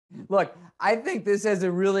Look, I think this has a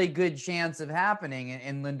really good chance of happening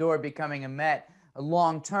and Lindor becoming a Met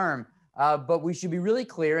long term. But we should be really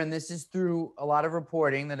clear, and this is through a lot of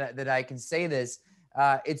reporting that I can say this.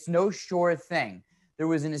 It's no sure thing. There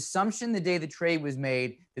was an assumption the day the trade was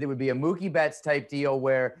made that it would be a Mookie Betts type deal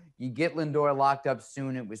where you get Lindor locked up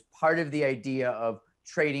soon. It was part of the idea of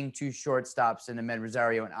trading two shortstops in Amed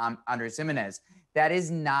Rosario and Andres Gimenez. That is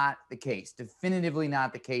not the case. Definitively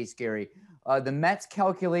not the case, Gary. The Mets'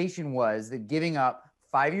 calculation was that giving up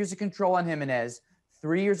 5 years of control on Gimenez,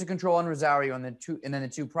 3 years of control on Rosario, and then the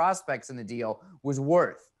two prospects in the deal was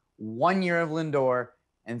worth 1 year of Lindor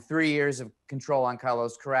and 3 years of control on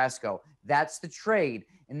Carlos Carrasco. That's the trade.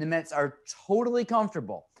 And the Mets are totally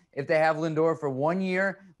comfortable if they have Lindor for 1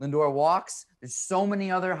 year. Lindor walks. There's so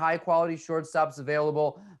many other high-quality shortstops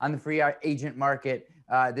available on the free agent market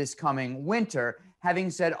this coming winter.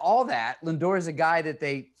 Having said all that, Lindor is a guy that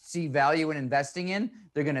they see value in investing in.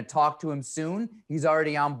 They're going to talk to him soon. He's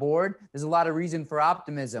already on board. There's a lot of reason for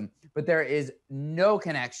optimism, but there is no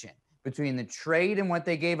connection between the trade and what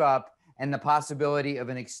they gave up and the possibility of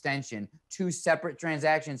an extension. Two separate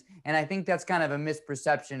transactions. And I think that's kind of a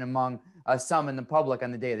misperception among some in the public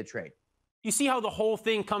on the day of the trade. You see how the whole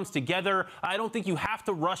thing comes together. I don't think you have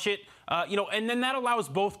to rush it, and then that allows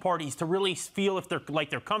both parties to really feel if they're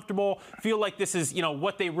comfortable, feel like this is,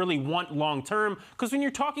 what they really want long term. Because when you're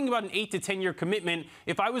talking about an 8 to 10 year commitment,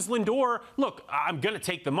 if I was Lindor, look, I'm going to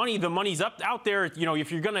take the money. The money's out there.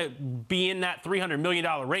 If you're going to be in that $300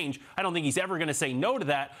 million range, I don't think he's ever going to say no to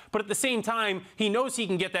that. But at the same time, he knows he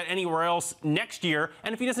can get that anywhere else next year.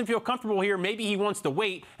 And if he doesn't feel comfortable here, maybe he wants to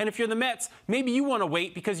wait. And if you're the Mets, maybe you want to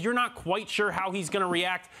wait because you're not quite sure how he's going to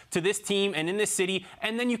react to this team and in this city.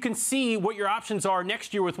 And then you can see what your options are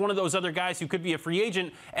next year with one of those other guys who could be a free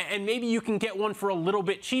agent. And maybe you can get one for a little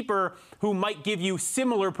bit cheaper who might give you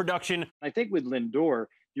similar production. I think with Lindor,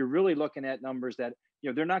 you're really looking at numbers that,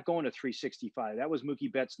 they're not going to 365. That was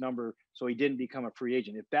Mookie Betts' number, so he didn't become a free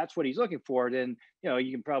agent. If that's what he's looking for, then,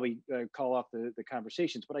 you can probably call off the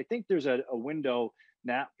conversations. But I think there's a window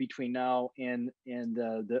now between now and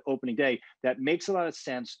the opening day that makes a lot of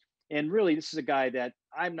sense. And really, this is a guy that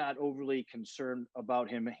I'm not overly concerned about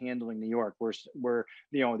him handling New York, where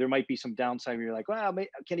there might be some downside where you're like, well,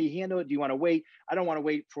 can he handle it? Do you want to wait? I don't want to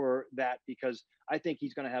wait for that because I think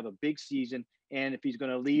he's going to have a big season. And if he's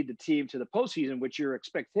going to lead the team to the postseason, which your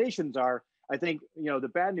expectations are, I think, the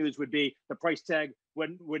bad news would be the price tag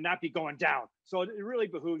would not be going down. So it really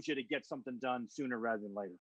behooves you to get something done sooner rather than later.